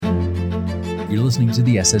You're listening to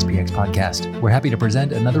the SSPX podcast. We're happy to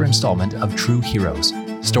present another installment of True Heroes,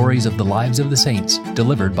 stories of the lives of the saints,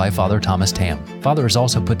 delivered by Father Thomas Tam. Father has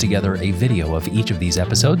also put together a video of each of these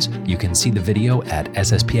episodes. You can see the video at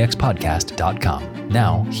sspxpodcast.com.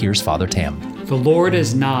 Now, here's Father Tam. The Lord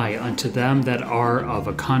is nigh unto them that are of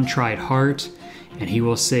a contrite heart, and he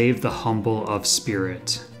will save the humble of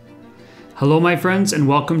spirit. Hello, my friends, and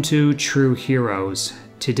welcome to True Heroes.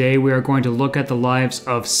 Today we are going to look at the lives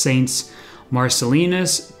of Saints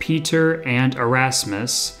Marcellinus, Peter, and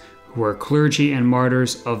Erasmus, who were clergy and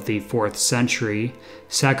martyrs of the 4th century,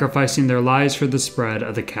 sacrificing their lives for the spread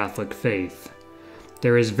of the Catholic faith.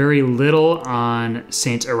 There is very little on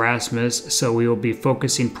Saint Erasmus, so we will be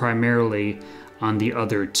focusing primarily on the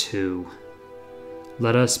other two.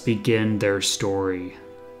 Let us begin their story.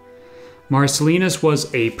 Marcellinus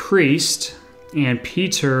was a priest, and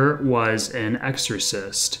Peter was an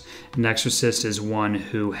exorcist. An exorcist is one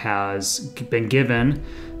who has been given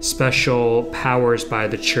special powers by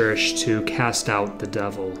the church to cast out the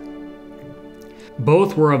devil.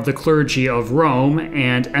 Both were of the clergy of Rome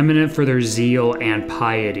and eminent for their zeal and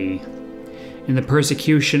piety. In the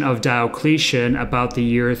persecution of Diocletian about the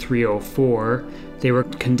year 304, they were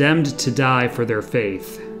condemned to die for their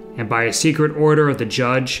faith, and by a secret order of the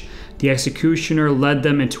judge, the executioner led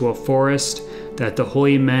them into a forest, that the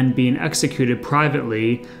holy men being executed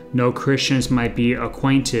privately, no Christians might be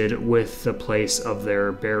acquainted with the place of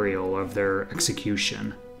their burial, of their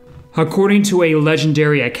execution. According to a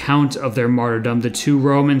legendary account of their martyrdom, the two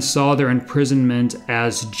Romans saw their imprisonment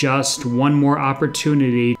as just one more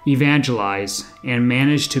opportunity to evangelize, and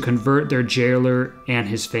managed to convert their jailer and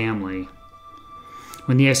his family.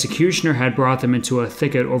 When the executioner had brought them into a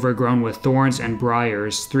thicket overgrown with thorns and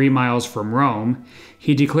briars 3 miles from Rome,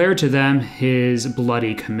 he declared to them his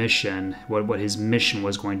bloody commission, what his mission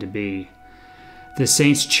was going to be. The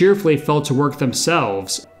saints cheerfully fell to work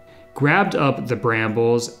themselves, grabbed up the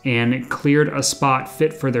brambles, and cleared a spot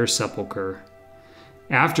fit for their sepulchre.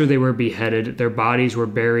 After they were beheaded, their bodies were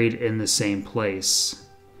buried in the same place.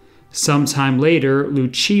 Some time later,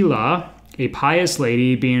 Lucilla, a pious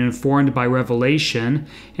lady, being informed by revelation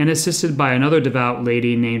and assisted by another devout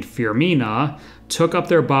lady named Firmina, took up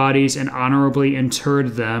their bodies and honorably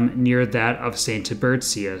interred them near that of St.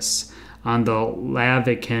 Tiburtius on the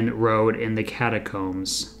Lavican road in the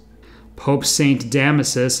catacombs. Pope St.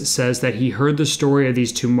 Damasus says that he heard the story of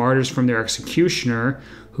these two martyrs from their executioner,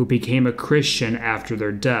 who became a Christian after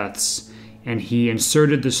their deaths, and he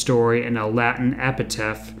inserted the story in a Latin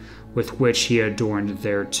epitaph with which he adorned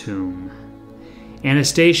their tomb.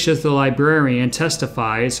 Anastasius the librarian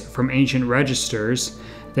testifies from ancient registers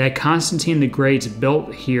that Constantine the Great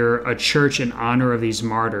built here a church in honor of these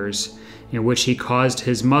martyrs, in which he caused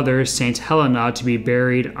his mother, St. Helena, to be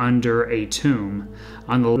buried under a tomb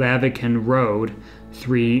on the Lavican road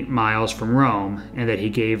 3 miles from Rome, and that he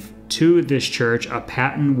gave to this church a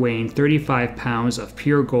paten weighing 35 pounds of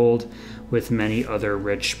pure gold with many other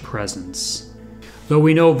rich presents. Though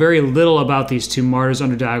we know very little about these two martyrs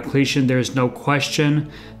under Diocletian, there is no question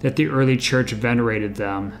that the early church venerated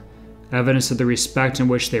them. Evidence of the respect in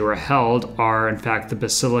which they were held are, in fact, the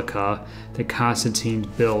basilica that Constantine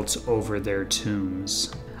built over their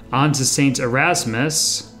tombs. On to Saint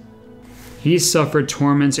Erasmus. He suffered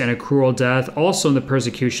torments and a cruel death, also in the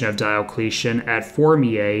persecution of Diocletian at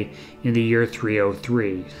Formiae in the year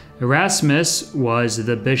 303. Erasmus was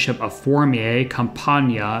the bishop of Formiae,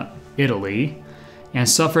 Campania, Italy, and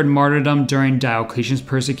suffered martyrdom during Diocletian's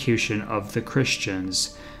persecution of the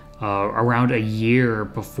Christians, around a year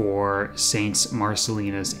before Saints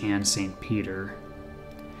Marcellinus and St. Peter.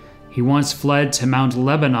 He once fled to Mount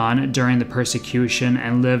Lebanon during the persecution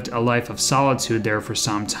and lived a life of solitude there for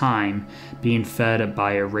some time, being fed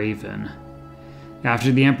by a raven.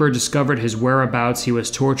 After the emperor discovered his whereabouts, he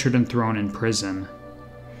was tortured and thrown in prison.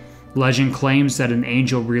 Legend claims that an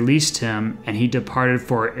angel released him, and he departed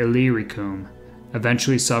for Illyricum,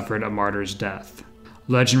 eventually suffered a martyr's death.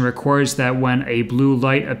 Legend records that when a blue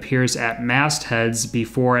light appears at mastheads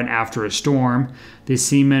before and after a storm, the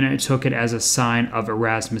seamen took it as a sign of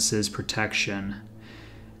Erasmus's protection.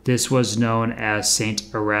 This was known as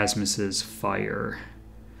Saint Erasmus's fire.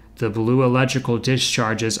 The blue electrical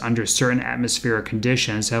discharges under certain atmospheric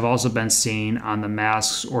conditions have also been seen on the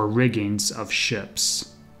masts or riggings of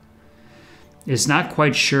ships. It's not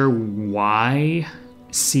quite sure why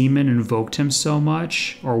seamen invoked him so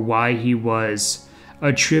much, or why he was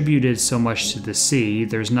attributed so much to the sea.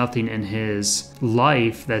 There's nothing in his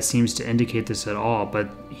life that seems to indicate this at all, but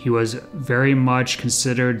he was very much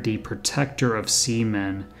considered the protector of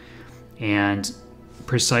seamen, and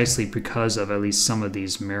precisely because of at least some of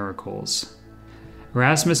these miracles.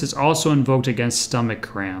 Erasmus is also invoked against stomach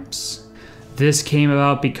cramps. This came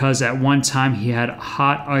about because at one time he had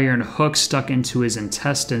hot iron hooks stuck into his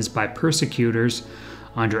intestines by persecutors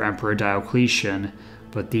under Emperor Diocletian,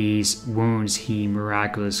 but these wounds he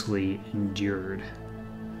miraculously endured.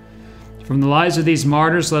 From the lives of these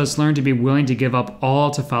martyrs, let us learn to be willing to give up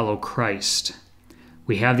all to follow Christ.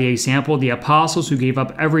 We have the example of the apostles who gave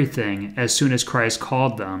up everything as soon as Christ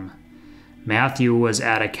called them. Matthew was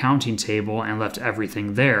at a counting table and left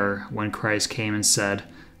everything there when Christ came and said,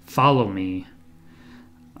 "Follow me."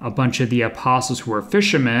 A bunch of the apostles who were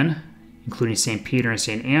fishermen, including St. Peter and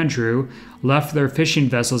St. Andrew, left their fishing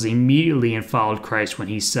vessels immediately and followed Christ when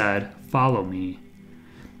he said, "Follow me."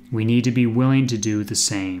 We need to be willing to do the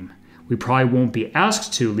same. We probably won't be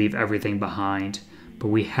asked to leave everything behind, but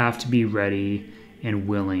we have to be ready and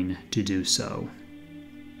willing to do so.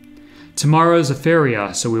 Tomorrow is a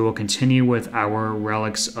feria, so we will continue with our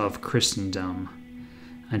Relics of Christendom.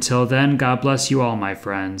 Until then, God bless you all, my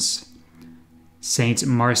friends. Saint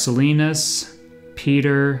Marcellinus,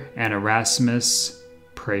 Peter, and Erasmus,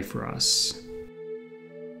 pray for us.